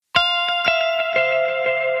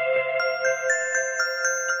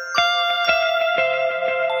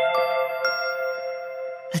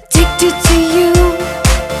addicted to you.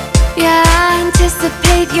 Yeah, I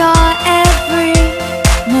anticipate your every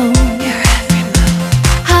move.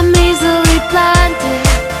 I'm easily blinded,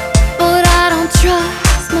 but I don't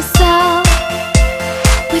trust myself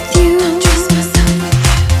with you.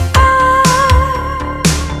 I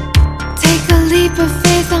take a leap of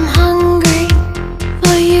faith, I'm hungry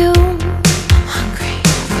for you.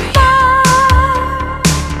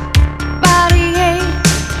 Body ache,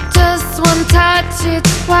 just one touch,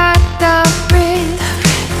 it's worth the risk.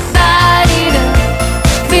 Light it up,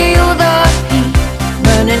 feel the heat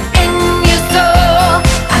burning in your soul.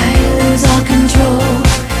 I lose all control.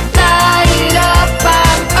 Light it up,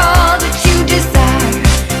 I'm all that you desire.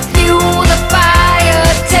 Fuel the fire,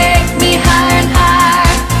 take me higher and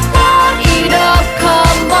higher. Light it up,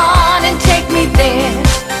 come on and take me there.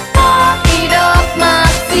 Light it up, my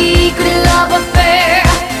secret love affair.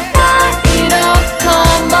 Light it up,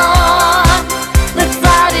 come on, let's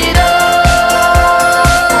light it up.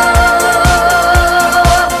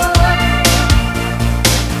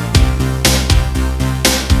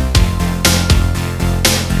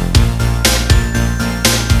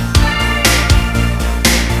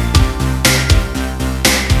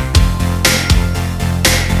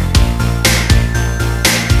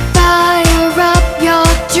 Fire up your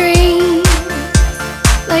dreams,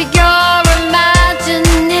 let your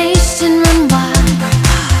imagination run wild.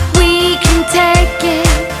 We can take it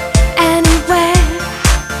anywhere,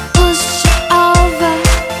 push it over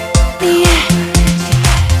the edge.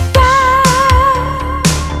 Ride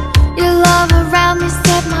your love around me,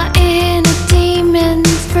 set my inner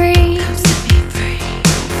demons free.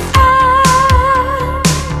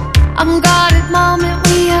 I'm guarded moment,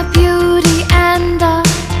 we are beauty and the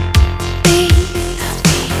beast.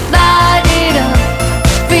 Light it up,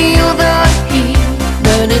 feel the heat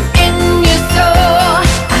burning in your soul.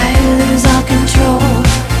 I lose all control.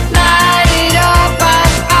 Light it up,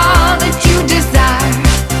 I'm all that you desire.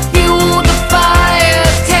 Fuel the fire,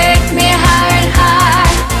 take me higher and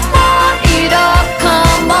higher. Light it up,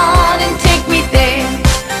 come on and take me there.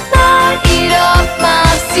 Light it up,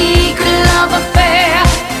 my secret love affair.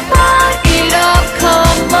 Light it up,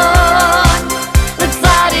 come on, let's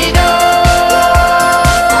light it up.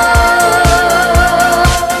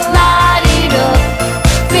 Light it up,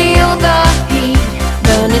 feel the heat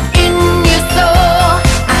burning in your soul.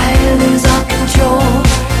 I lose all control.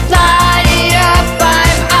 Light it up,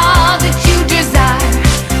 I'm all that you desire.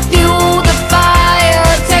 Fuel the fire,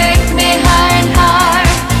 take me higher and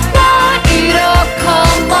higher. Light it up,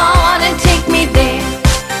 come on and take me there.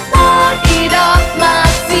 Light it up, my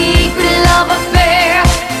secret love affair.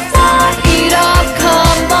 Light it up,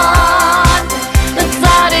 come on, let's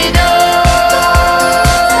light it up.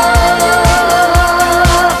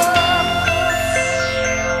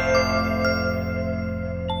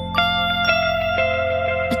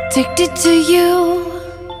 Addicted to you.